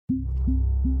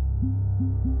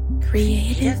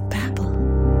Creative Babble.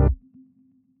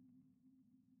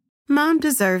 Mom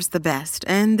deserves the best,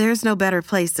 and there's no better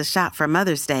place to shop for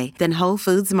Mother's Day than Whole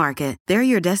Foods Market. They're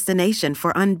your destination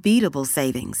for unbeatable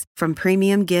savings, from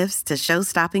premium gifts to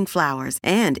show-stopping flowers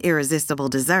and irresistible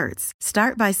desserts.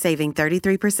 Start by saving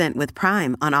 33% with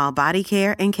Prime on all body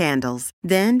care and candles.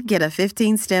 Then get a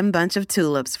 15-stem bunch of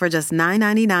tulips for just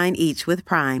 $9.99 each with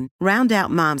Prime. Round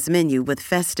out Mom's menu with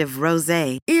festive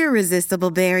rosé,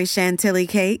 irresistible berry chantilly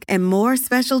cake, and more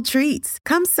special treats.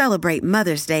 Come celebrate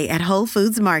Mother's Day at Whole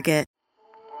Foods Market.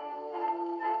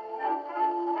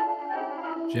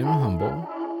 Jim Humble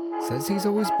says he's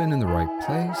always been in the right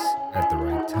place at the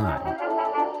right time.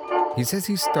 He says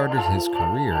he started his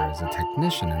career as a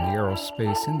technician in the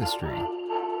aerospace industry.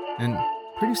 And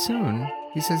pretty soon,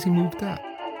 he says he moved up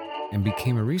and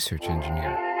became a research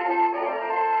engineer.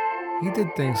 He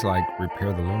did things like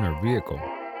repair the lunar vehicle.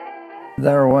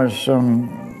 There was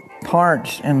some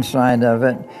parts inside of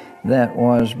it that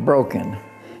was broken.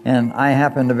 And I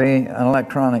happened to be an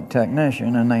electronic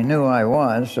technician, and they knew I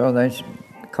was, so they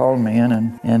called me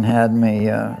in and had me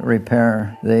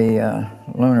repair the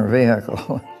lunar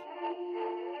vehicle.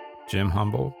 Jim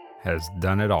Humble has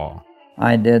done it all.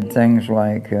 I did things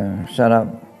like set up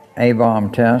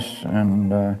A-bomb tests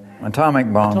and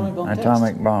atomic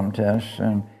bomb tests.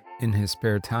 And in his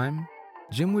spare time,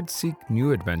 Jim would seek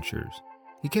new adventures.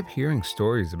 He kept hearing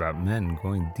stories about men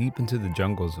going deep into the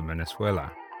jungles of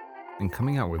Venezuela and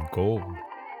coming out with gold.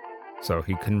 So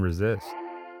he couldn't resist.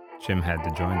 Jim had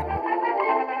to join them.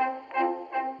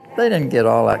 They didn't get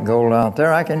all that gold out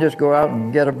there. I can just go out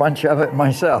and get a bunch of it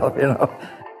myself, you know.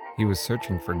 He was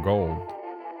searching for gold,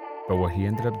 but what he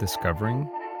ended up discovering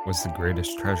was the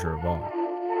greatest treasure of all.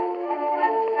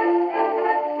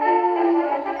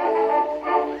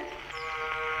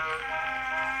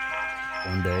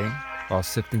 One day, while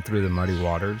sifting through the muddy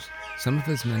waters, some of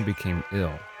his men became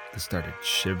ill. They started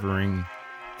shivering,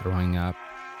 throwing up.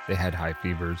 They had high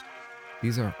fevers.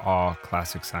 These are all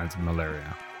classic signs of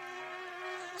malaria.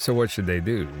 So what should they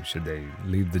do? Should they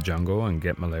leave the jungle and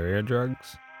get malaria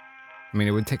drugs? I mean,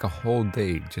 it would take a whole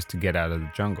day just to get out of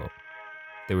the jungle.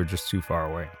 They were just too far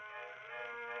away.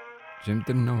 Jim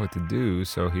didn't know what to do,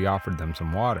 so he offered them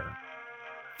some water.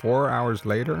 4 hours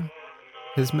later,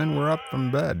 his men were up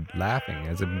from bed, laughing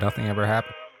as if nothing ever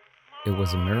happened. It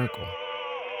was a miracle.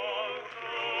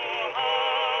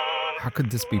 How could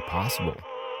this be possible?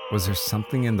 Was there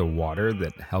something in the water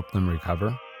that helped them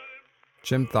recover?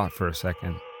 Jim thought for a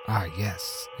second.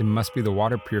 Yes, it must be the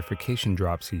water purification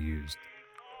drops he used.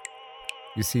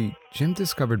 You see, Jim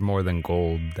discovered more than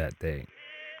gold that day.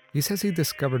 He says he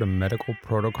discovered a medical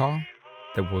protocol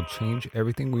that will change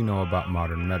everything we know about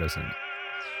modern medicine.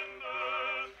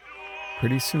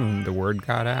 Pretty soon, the word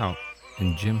got out,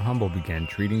 and Jim Humble began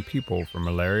treating people for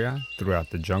malaria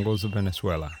throughout the jungles of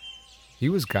Venezuela. He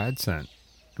was God sent.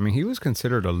 He was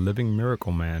considered a living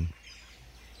miracle man.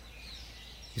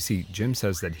 You see, Jim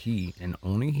says that he, and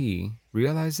only he,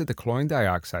 realized that the chlorine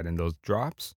dioxide in those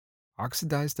drops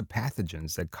oxidized the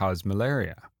pathogens that cause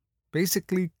malaria,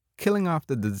 basically killing off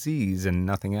the disease and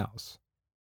nothing else.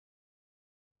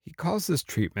 He calls this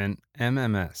treatment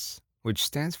MMS, which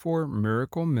stands for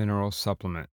Miracle Mineral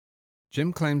Supplement.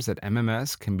 Jim claims that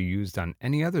MMS can be used on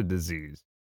any other disease.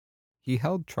 He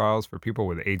held trials for people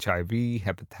with HIV,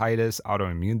 hepatitis,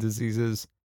 autoimmune diseases.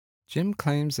 Jim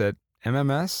claims that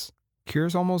MMS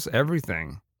cures almost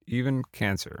everything, even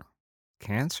cancer.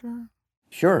 Cancer?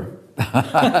 Sure.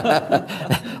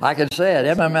 I could say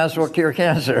it. MMS will cure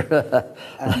cancer.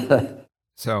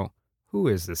 So, who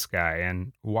is this guy,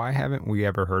 and why haven't we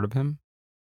ever heard of him?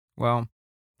 Well,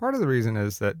 part of the reason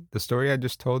is that the story I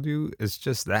just told you is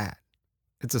just that.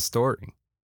 It's a story.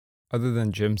 Other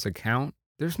than Jim's account,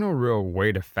 there's no real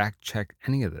way to fact-check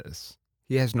any of this.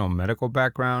 He has no medical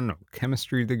background, no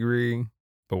chemistry degree,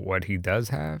 but what he does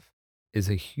have is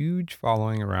a huge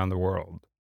following around the world.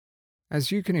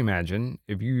 As you can imagine,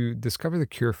 if you discover the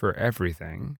cure for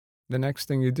everything, the next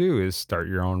thing you do is start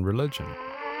your own religion.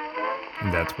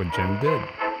 And that's what Jim did.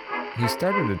 He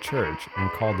started a church and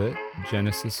called it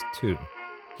Genesis 2.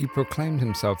 He proclaimed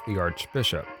himself the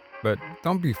Archbishop, but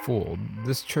don't be fooled.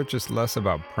 This church is less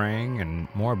about praying and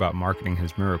more about marketing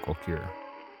his miracle cure.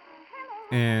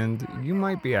 And you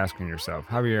might be asking yourself,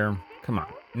 Javier, come on,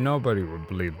 nobody would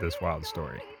believe this wild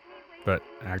story. But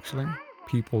actually,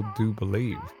 people do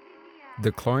believe.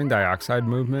 The chlorine dioxide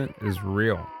movement is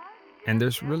real, and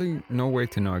there's really no way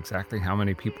to know exactly how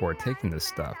many people are taking this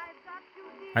stuff.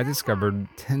 I discovered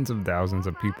tens of thousands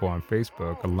of people on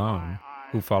Facebook alone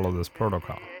who follow this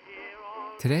protocol.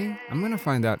 Today, I'm going to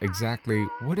find out exactly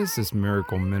what is this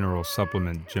miracle mineral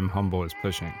supplement Jim Humble is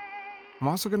pushing. I'm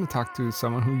also going to talk to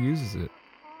someone who uses it.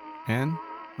 And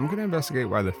I'm going to investigate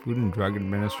why the Food and Drug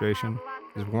Administration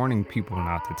is warning people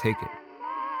not to take it.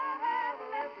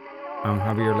 I'm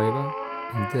Javier Leyva,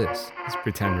 and this is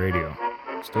Pretend Radio.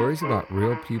 Stories about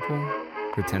real people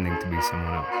pretending to be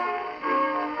someone else.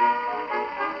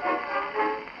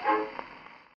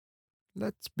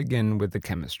 Let's begin with the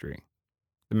chemistry.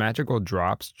 The magical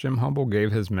drops Jim Humble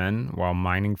gave his men while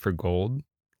mining for gold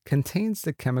contains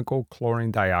the chemical chlorine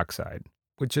dioxide,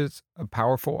 which is a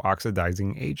powerful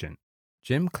oxidizing agent.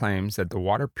 Jim claims that the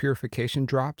water purification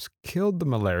drops killed the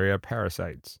malaria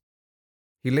parasites.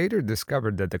 He later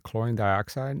discovered that the chlorine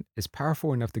dioxide is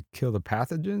powerful enough to kill the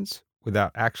pathogens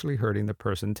without actually hurting the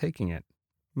person taking it.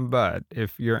 But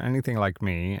if you're anything like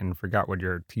me and forgot what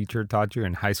your teacher taught you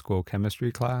in high school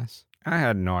chemistry class, I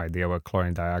had no idea what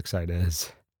chlorine dioxide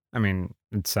is. I mean,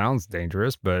 it sounds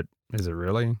dangerous, but is it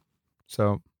really?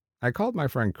 So I called my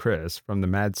friend Chris from the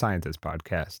Mad Scientist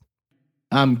podcast.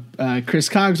 I'm Chris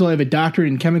Cogswell. I have a doctorate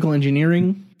in chemical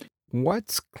engineering.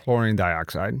 What's chlorine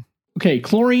dioxide? Okay,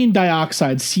 chlorine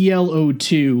dioxide,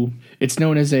 ClO2. It's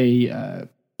known as a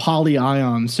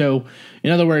polyion. So,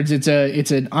 in other words, it's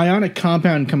an ionic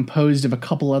compound composed of a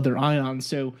couple other ions.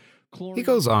 So, he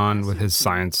goes on with his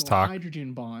science talk.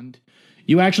 Hydrogen bond.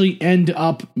 You actually end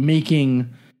up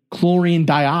making chlorine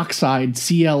dioxide,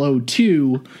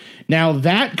 ClO2. Now,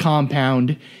 that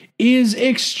compound is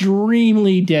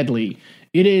extremely deadly.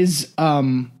 It is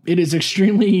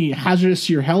extremely hazardous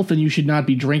to your health, and you should not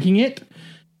be drinking it.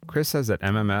 Chris says that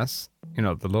MMS,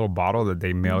 the little bottle that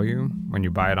they mail you when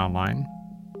you buy it online,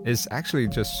 is actually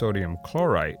just sodium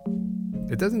chlorite.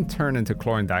 It doesn't turn into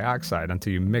chlorine dioxide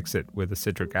until you mix it with a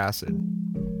citric acid.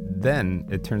 Then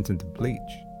it turns into bleach.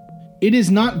 It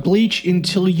is not bleach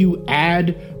until you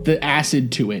add the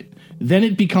acid to it. Then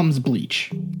it becomes bleach.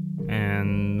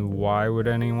 And why would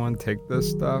anyone take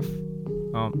this stuff?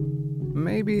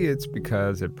 Maybe it's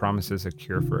because it promises a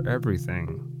cure for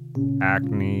everything.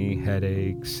 Acne,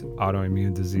 headaches,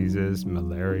 autoimmune diseases,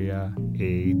 malaria,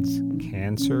 AIDS,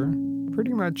 cancer,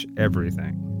 pretty much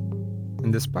everything.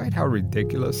 And despite how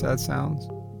ridiculous that sounds,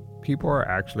 people are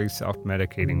actually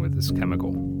self-medicating with this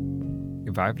chemical.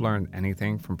 If I've learned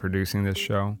anything from producing this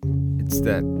show, it's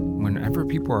that whenever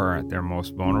people are at their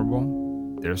most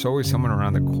vulnerable, there's always someone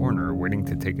around the corner waiting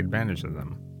to take advantage of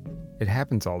them. It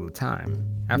happens all the time.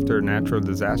 After a natural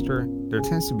disaster, there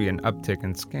tends to be an uptick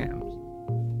in scams.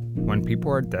 When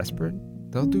people are desperate,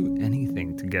 they'll do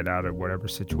anything to get out of whatever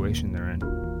situation they're in.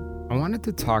 I wanted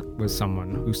to talk with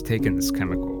someone who's taken this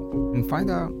chemical and find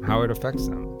out how it affects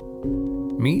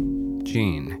them. Meet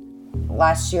Jean.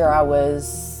 Last year I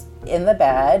was in the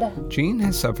bed. Jean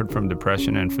has suffered from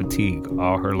depression and fatigue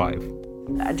all her life.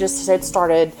 I just had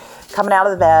started coming out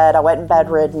of the bed. I went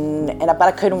bedridden, but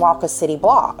I couldn't walk a city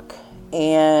block.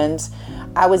 And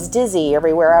I was dizzy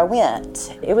everywhere I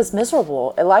went. It was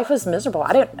miserable. Life was miserable.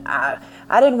 I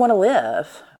didn't want to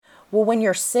live. Well, when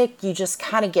you're sick, you just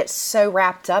kind of get so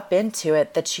wrapped up into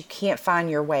it that you can't find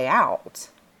your way out.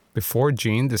 Before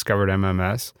Jean discovered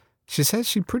MMS, she says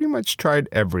she pretty much tried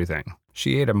everything.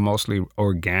 She ate a mostly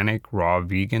organic, raw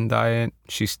vegan diet.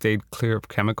 She stayed clear of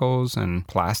chemicals and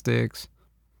plastics.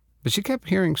 But she kept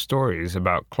hearing stories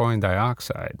about chlorine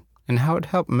dioxide and how it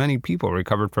helped many people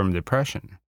recover from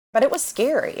depression. But it was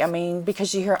scary. I mean,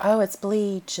 because you hear, oh, it's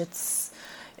bleach, it's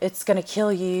going to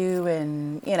kill you,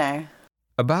 and,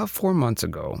 About 4 months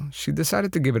ago, she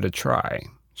decided to give it a try.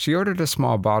 She ordered a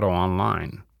small bottle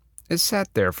online. It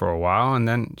sat there for a while, and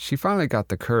then she finally got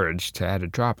the courage to add a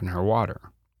drop in her water.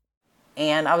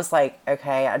 And I was like,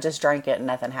 okay, I just drank it and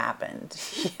nothing happened.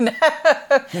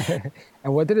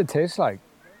 And what did it taste like?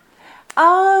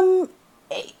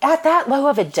 At that low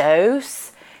of a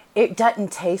dose, it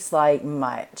doesn't taste like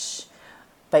much.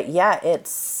 But yeah,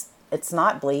 it's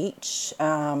not bleach.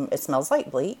 It smells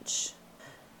like bleach.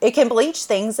 It can bleach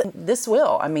things. This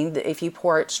will. I mean, if you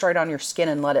pour it straight on your skin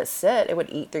and let it sit, it would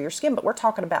eat through your skin. But we're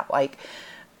talking about like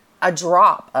a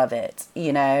drop of it,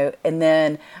 And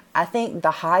then I think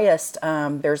the highest,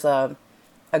 there's a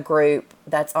group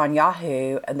that's on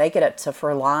Yahoo, and they get up to,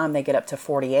 for Lyme, they get up to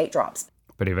 48 drops.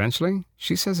 But eventually,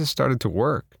 she says it started to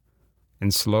work.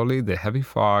 And slowly, the heavy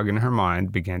fog in her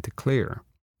mind began to clear.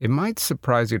 It might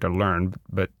surprise you to learn,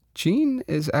 but Jean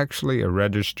is actually a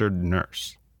registered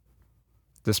nurse.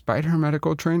 Despite her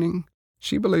medical training,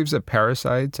 she believes that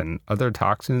parasites and other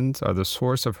toxins are the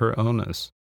source of her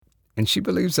illness. And she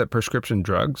believes that prescription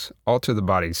drugs alter the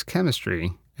body's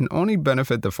chemistry and only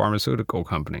benefit the pharmaceutical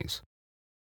companies.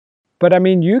 But I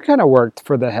mean, you kind of worked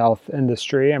for the health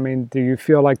industry. I mean, do you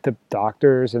feel like the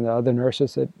doctors and the other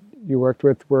nurses that you worked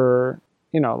with were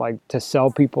like to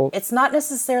sell people? It's not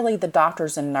necessarily the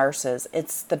doctors and nurses.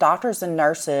 It's the doctors and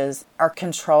nurses are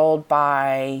controlled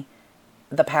by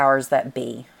the powers that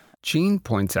be. Jean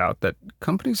points out that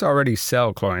companies already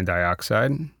sell chlorine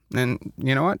dioxide, and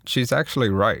you know what? She's actually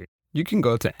right. You can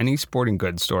go to any sporting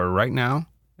goods store right now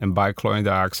and buy chlorine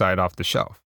dioxide off the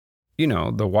shelf. You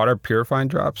know, the water purifying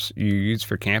drops you use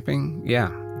for camping? Yeah,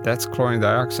 that's chlorine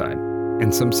dioxide.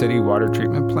 And some city water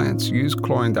treatment plants use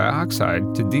chlorine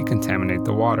dioxide to decontaminate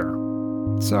the water.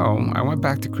 So I went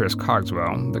back to Chris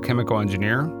Cogswell, the chemical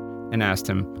engineer, and asked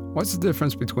him, what's the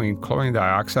difference between chlorine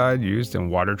dioxide used in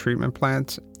water treatment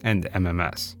plants and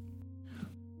MMS?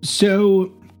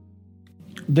 So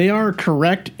they are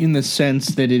correct in the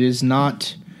sense that it is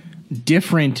not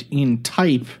different in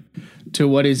type to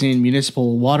what is in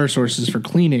municipal water sources for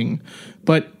cleaning,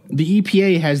 but the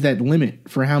EPA has that limit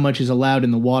for how much is allowed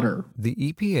in the water. The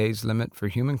EPA's limit for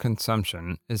human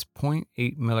consumption is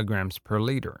 0.8 milligrams per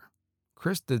liter.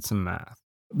 Chris did some math.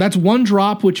 That's one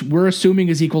drop, which we're assuming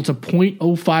is equal to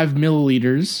 0.05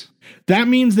 milliliters. That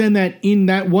means then that in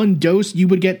that one dose, you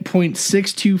would get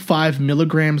 0.625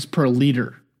 milligrams per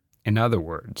liter. In other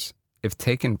words, if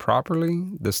taken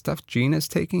properly, the stuff Jean is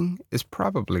taking is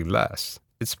probably less.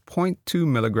 It's 0.2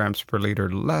 milligrams per liter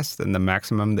less than the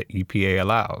maximum the EPA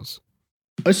allows.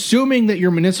 Assuming that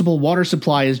your municipal water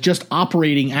supply is just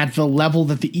operating at the level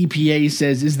that the EPA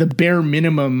says is the bare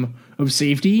minimum of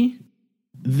safety,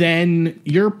 then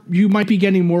you might be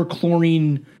getting more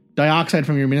chlorine dioxide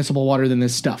from your municipal water than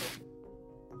this stuff.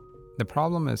 The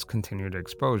problem is continued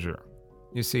exposure.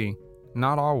 You see,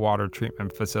 not all water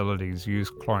treatment facilities use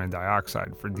chlorine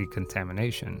dioxide for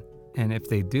decontamination, and if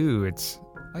they do, it's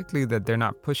likely that they're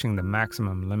not pushing the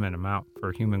maximum limit amount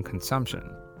for human consumption.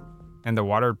 And the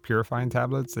water purifying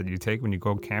tablets that you take when you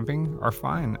go camping are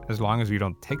fine as long as you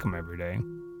don't take them every day.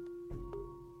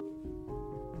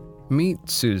 Meet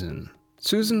Susan.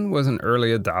 Susan was an early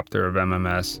adopter of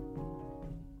MMS,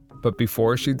 but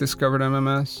before she discovered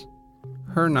MMS,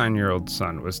 her 9-year-old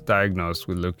son was diagnosed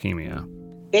with leukemia.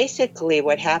 Basically,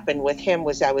 what happened with him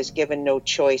was I was given no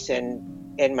choice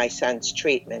in my son's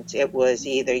treatment. It was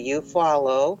either you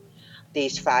follow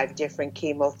these 5 different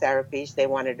chemotherapies they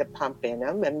wanted to pump in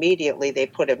him. Immediately, they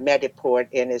put a Mediport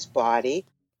in his body.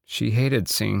 She hated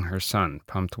seeing her son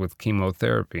pumped with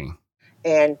chemotherapy.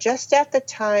 And just at the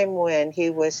time when he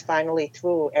was finally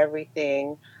through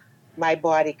everything, my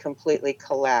body completely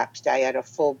collapsed. I had a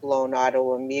full-blown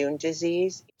autoimmune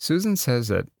disease. Susan says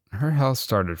that her health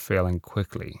started failing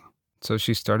quickly, so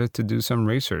she started to do some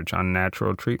research on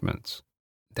natural treatments.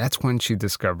 That's when she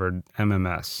discovered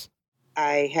MMS.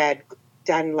 I had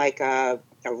done like a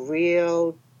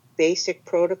real basic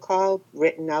protocol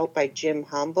written out by Jim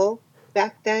Humble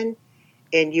back then,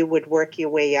 and you would work your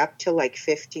way up to like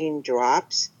 15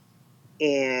 drops,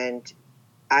 and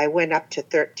I went up to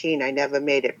 13. I never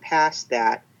made it past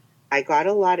that. I got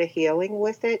a lot of healing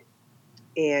with it,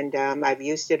 and I've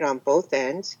used it on both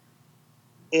ends.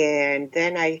 And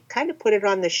then I kind of put it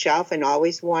on the shelf and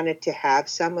always wanted to have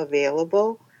some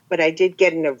available, but I did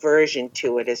get an aversion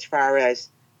to it as far as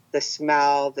the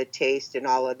smell, the taste, and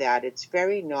all of that. It's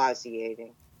very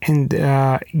nauseating. And,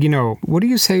 what do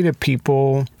you say to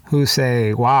people who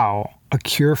say, wow, a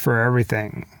cure for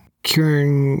everything?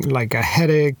 Curing like a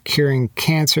headache, curing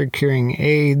cancer, curing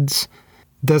AIDS.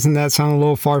 Doesn't that sound a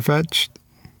little far-fetched?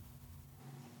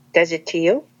 Does it to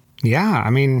you? Yeah, I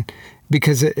mean,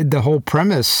 because the whole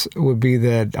premise would be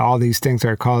that all these things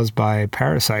are caused by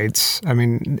parasites. I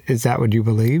mean, is that what you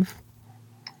believe?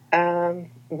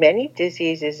 Many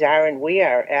diseases are, and we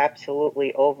are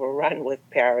absolutely overrun with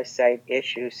parasite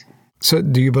issues. So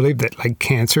do you believe that, like,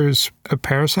 cancer's a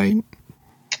parasite?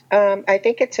 I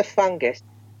think it's a fungus.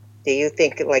 Do you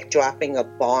think, like, dropping a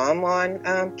bomb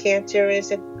on cancer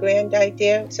is a grand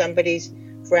idea? Somebody's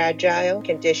fragile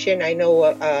condition. I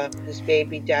know this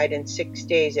baby died in 6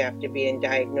 days after being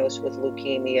diagnosed with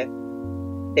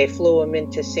leukemia. They flew him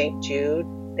into St. Jude.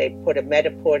 They put a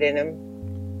Mediport in him,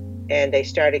 and they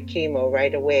started chemo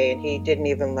right away, and he didn't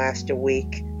even last a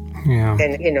week. Yeah.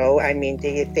 And, do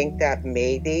you think that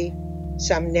maybe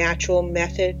some natural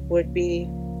method would be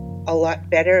a lot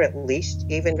better, at least,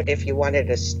 even if you wanted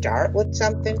to start with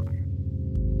something?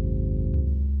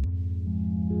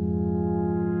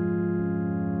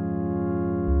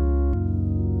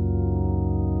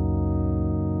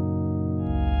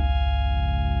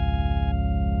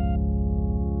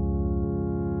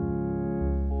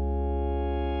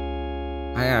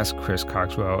 I asked Chris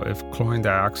Cogswell if chlorine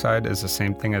dioxide is the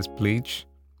same thing as bleach.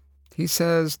 He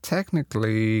says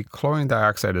technically chlorine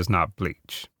dioxide is not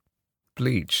bleach.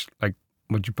 Bleach, like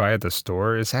what you buy at the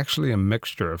store, is actually a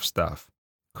mixture of stuff.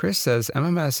 Chris says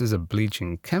MMS is a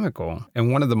bleaching chemical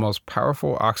and one of the most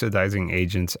powerful oxidizing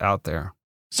agents out there.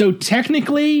 So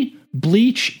technically,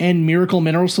 bleach and Miracle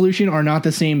Mineral Solution are not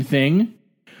the same thing,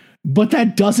 but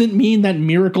that doesn't mean that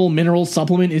Miracle Mineral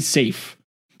Supplement is safe.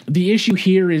 The issue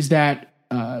here is that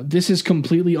this is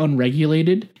completely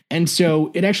unregulated, and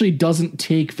so it actually doesn't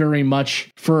take very much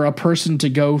for a person to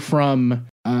go from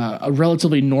a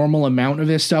relatively normal amount of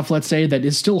this stuff, let's say, that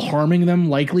is still harming them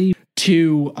likely,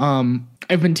 to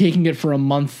I've been taking it for a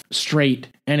month straight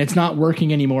and it's not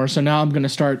working anymore, so now I'm going to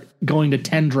start going to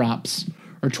 10 drops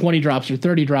or 20 drops or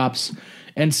 30 drops,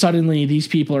 and suddenly these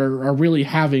people are really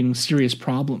having serious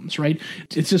problems, right?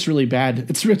 It's just really bad.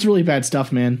 It's really bad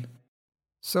stuff, man.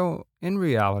 So, in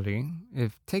reality,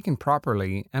 if taken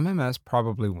properly, MMS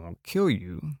probably won't kill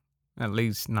you, at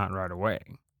least not right away.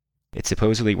 It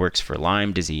supposedly works for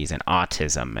Lyme disease and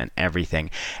autism and everything.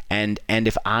 And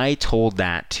if I told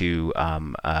that to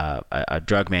a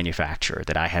drug manufacturer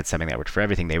that I had something that worked for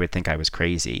everything, they would think I was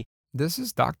crazy. This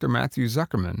is Dr. Matthew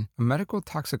Zuckerman, a medical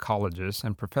toxicologist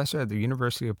and professor at the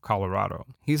University of Colorado.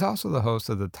 He's also the host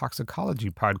of the toxicology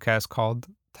podcast called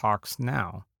Tox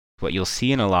Now. What you'll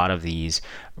see in a lot of these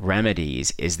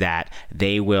remedies is that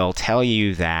they will tell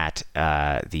you that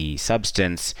the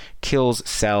substance kills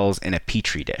cells in a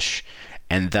petri dish,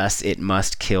 and thus it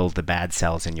must kill the bad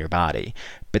cells in your body.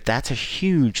 But that's a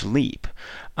huge leap.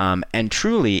 And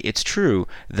truly, it's true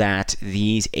that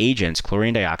these agents,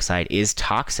 chlorine dioxide, is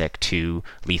toxic to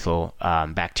lethal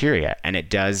bacteria, and it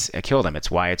does kill them.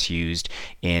 It's why it's used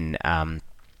in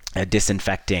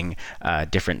disinfecting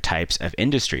different types of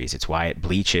industries. It's why it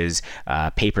bleaches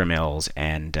paper mills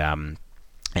and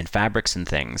fabrics and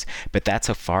things. But that's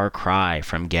a far cry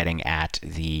from getting at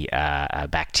the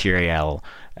bacterial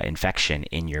infection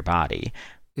in your body.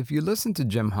 If you listen to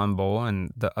Jim Humble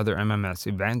and the other MMS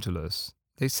evangelists,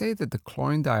 they say that the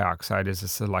chlorine dioxide is a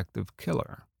selective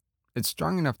killer. It's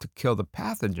strong enough to kill the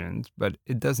pathogens, but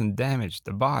it doesn't damage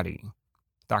the body.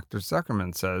 Dr.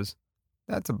 Zuckerman says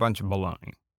that's a bunch of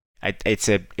baloney. It's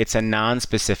a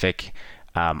non-specific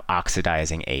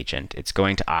oxidizing agent. It's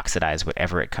going to oxidize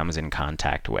whatever it comes in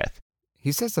contact with.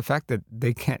 He says the fact that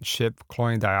they can't ship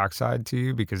chlorine dioxide to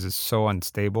you because it's so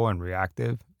unstable and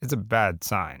reactive is a bad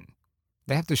sign.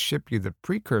 They have to ship you the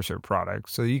precursor product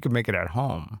so you can make it at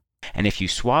home. And if you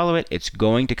swallow it, it's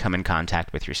going to come in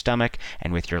contact with your stomach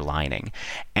and with your lining.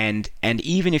 And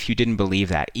even if you didn't believe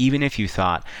that, even if you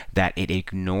thought that it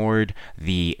ignored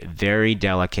the very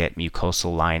delicate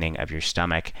mucosal lining of your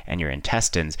stomach and your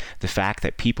intestines, the fact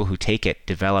that people who take it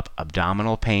develop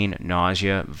abdominal pain,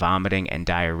 nausea, vomiting, and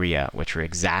diarrhea, which are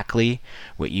exactly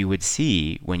what you would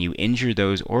see when you injure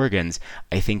those organs,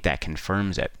 I think that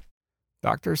confirms it.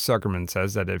 Dr. Zuckerman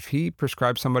says that if he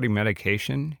prescribes somebody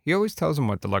medication, he always tells them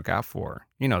what to look out for.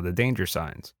 You know, the danger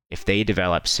signs. If they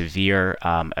develop severe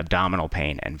abdominal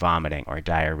pain and vomiting or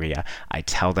diarrhea, I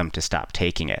tell them to stop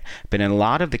taking it. But in a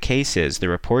lot of the cases, the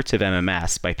reports of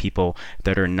MMS by people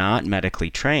that are not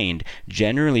medically trained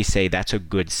generally say that's a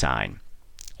good sign.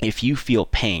 If you feel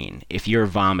pain, if you're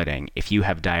vomiting, if you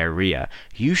have diarrhea,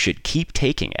 you should keep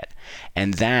taking it.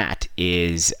 And that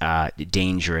is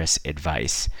dangerous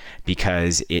advice,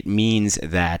 because it means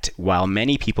that while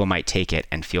many people might take it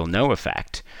and feel no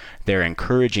effect, they're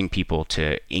encouraging people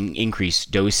to increase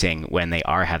dosing when they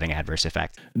are having adverse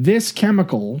effects. This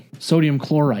chemical, sodium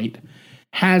chlorite,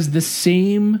 has the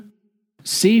same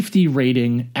safety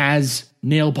rating as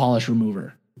nail polish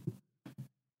remover.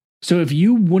 So if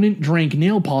you wouldn't drink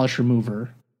nail polish remover,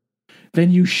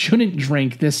 then you shouldn't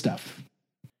drink this stuff.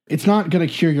 It's not going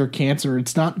to cure your cancer.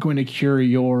 It's not going to cure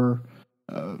your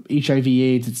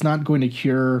HIV/AIDS. It's not going to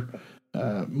cure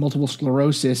multiple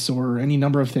sclerosis or any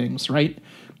number of things, right?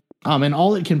 And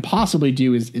all it can possibly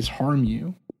do is harm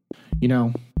you. You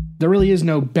know, there really is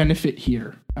no benefit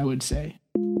here, I would say.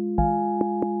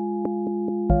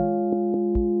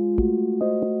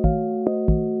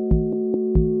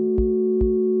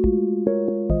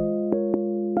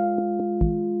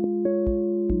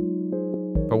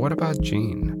 But what about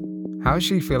Jean? How is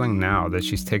she feeling now that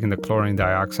she's taken the chlorine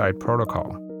dioxide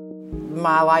protocol?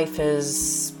 My life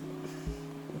is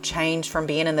changed from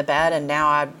being in the bed, and now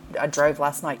I drove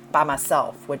last night by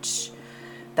myself, which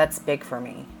that's big for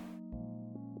me.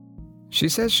 She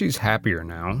says she's happier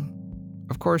now.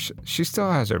 Of course, she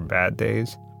still has her bad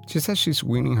days. She says she's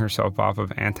weaning herself off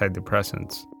of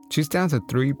antidepressants. She's down to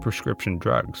 3 prescription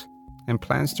drugs and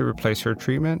plans to replace her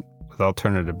treatment with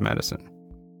alternative medicine.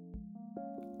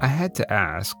 I had to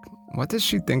ask, what does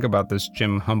she think about this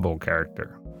Jim Humble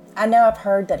character? I know I've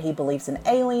heard that he believes in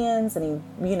aliens, and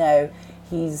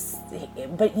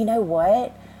but you know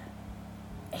what?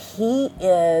 He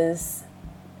is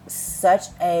such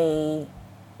a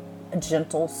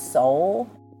gentle soul.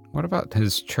 What about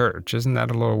his church? Isn't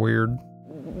that a little weird?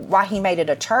 Why he made it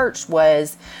a church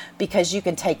was because you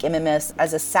can take MMS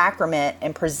as a sacrament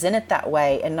and present it that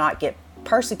way and not get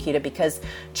persecuted, because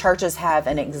churches have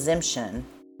an exemption.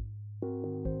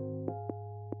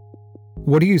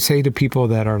 What do you say to people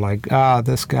that are like,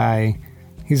 this guy,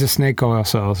 he's a snake oil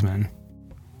salesman?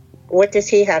 What does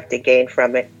he have to gain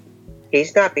from it?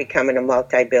 He's not becoming a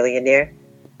multi-billionaire.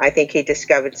 I think he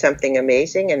discovered something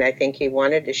amazing, and I think he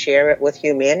wanted to share it with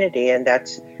humanity, and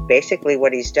that's basically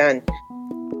what he's done.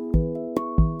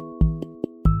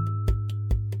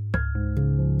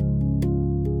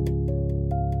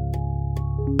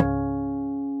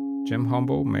 Jim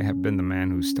Humble may have been the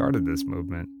man who started this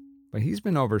movement, but he's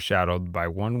been overshadowed by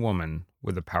one woman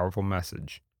with a powerful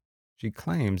message. She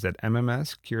claims that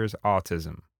MMS cures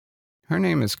autism. Her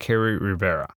name is Kerri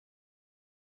Rivera.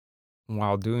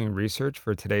 While doing research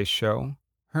for today's show,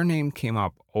 her name came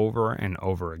up over and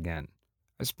over again.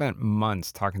 I spent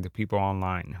months talking to people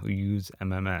online who use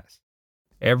MMS.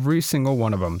 Every single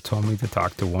one of them told me to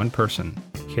talk to one person,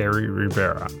 Kerri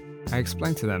Rivera. I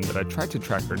explained to them that I tried to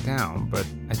track her down, but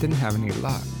I didn't have any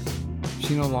luck.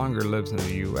 She no longer lives in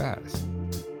the U.S.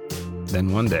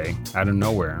 Then one day, out of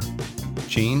nowhere,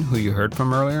 Jean, who you heard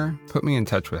from earlier, put me in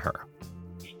touch with her.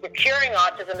 You're curing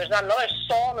autism. There's not another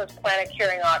soul on this planet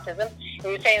curing autism.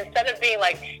 And you say, instead of being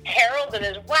like heralded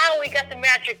as, wow, we got the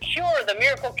magic cure, the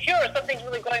miracle cure, something's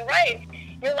really going right,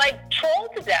 you're like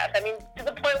trolled to death. I mean, to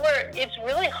the point where it's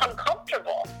really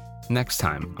uncomfortable. Next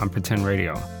time on Pretend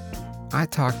Radio, I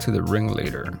talk to the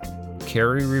ringleader,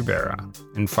 Kerri Rivera,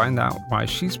 and find out why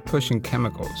she's pushing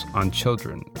chemicals on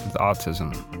children with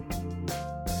autism.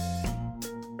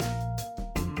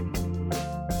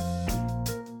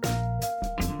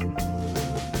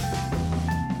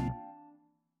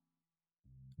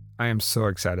 I am so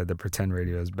excited that Pretend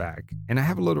Radio is back, and I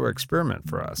have a little experiment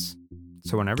for us.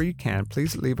 So whenever you can,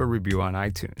 please leave a review on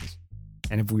iTunes.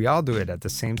 And if we all do it at the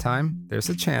same time, there's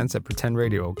a chance that Pretend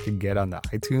Radio could get on the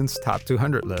iTunes Top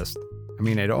 200 list. I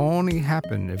mean, it only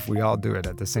happened if we all do it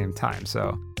at the same time,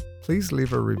 so please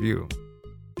leave a review.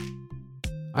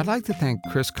 I'd like to thank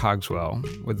Chris Cogswell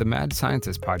with the Mad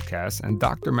Scientist podcast and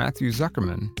Dr. Matthew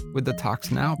Zuckerman with the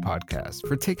Talks Now podcast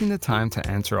for taking the time to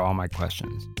answer all my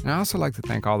questions. And I also like to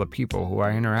thank all the people who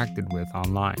I interacted with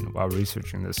online while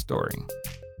researching this story.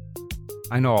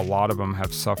 I know a lot of them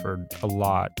have suffered a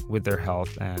lot with their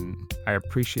health, and I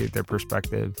appreciate their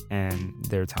perspective and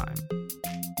their time.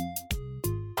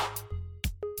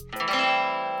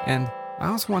 And I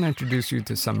also want to introduce you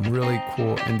to some really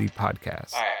cool indie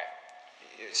podcasts. All right.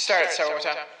 Start one more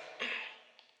time.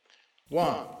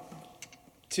 1,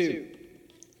 2,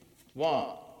 1,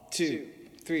 2,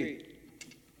 3.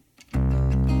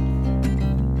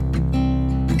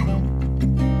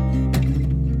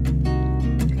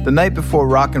 The night before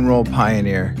rock and roll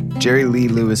pioneer Jerry Lee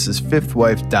Lewis's fifth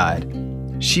wife died,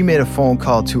 she made a phone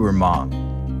call to her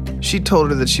mom. She told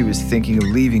her that she was thinking of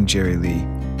leaving Jerry Lee,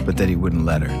 but that he wouldn't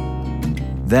let her.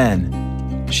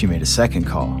 Then, she made a second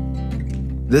call.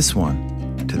 This one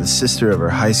to the sister of her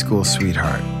high school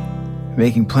sweetheart,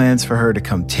 making plans for her to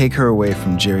come take her away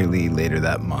from Jerry Lee later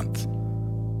that month.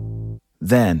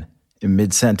 Then, in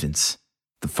mid-sentence,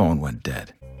 the phone went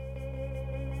dead.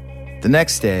 The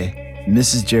next day,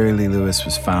 Mrs. Jerry Lee Lewis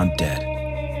was found dead,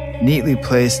 neatly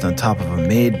placed on top of a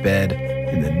made bed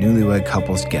in the newlywed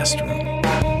couple's guest room.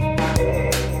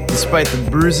 Despite the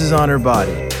bruises on her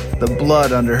body, the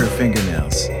blood under her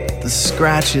fingernails, the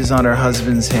scratches on her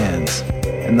husband's hands,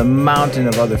 and the mountain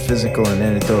of other physical and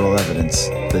anecdotal evidence,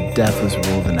 the death was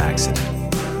ruled an accident.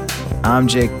 I'm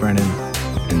Jake Brennan,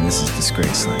 and this is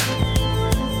Disgraceland.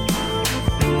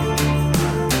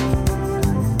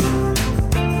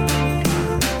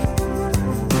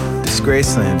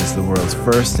 Disgraceland is the world's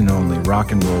first and only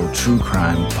rock and roll true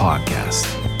crime podcast.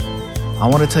 I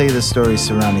want to tell you the story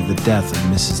surrounding the death of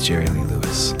Mrs. Jerry Lee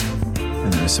Lewis.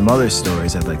 And there are some other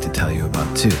stories I'd like to tell you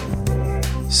about too.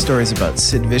 Stories about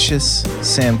Sid Vicious,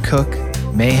 Sam Cooke,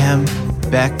 Mayhem,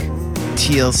 Beck,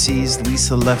 TLC's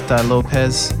Lisa Left Eye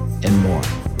Lopez, and more.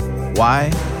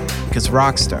 Why? Because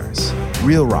rock stars,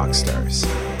 real rock stars,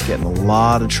 get in a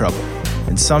lot of trouble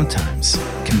and sometimes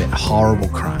commit horrible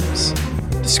crimes.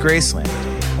 Disgraceland,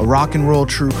 a rock and roll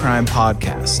true crime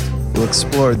podcast, will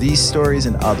explore these stories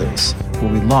and others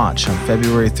when we launch on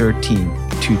February 13,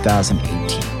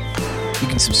 2018. You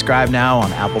can subscribe now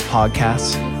on Apple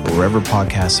Podcasts or wherever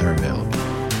podcasts are available.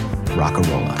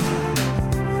 Rock-a-rolla.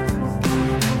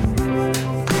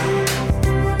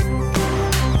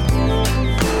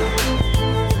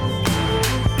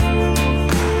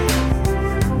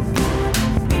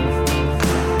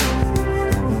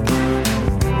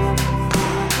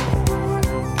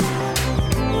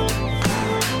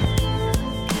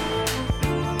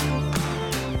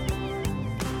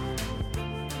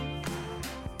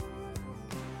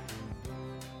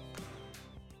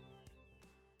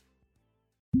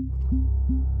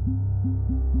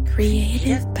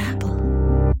 Creative Babble.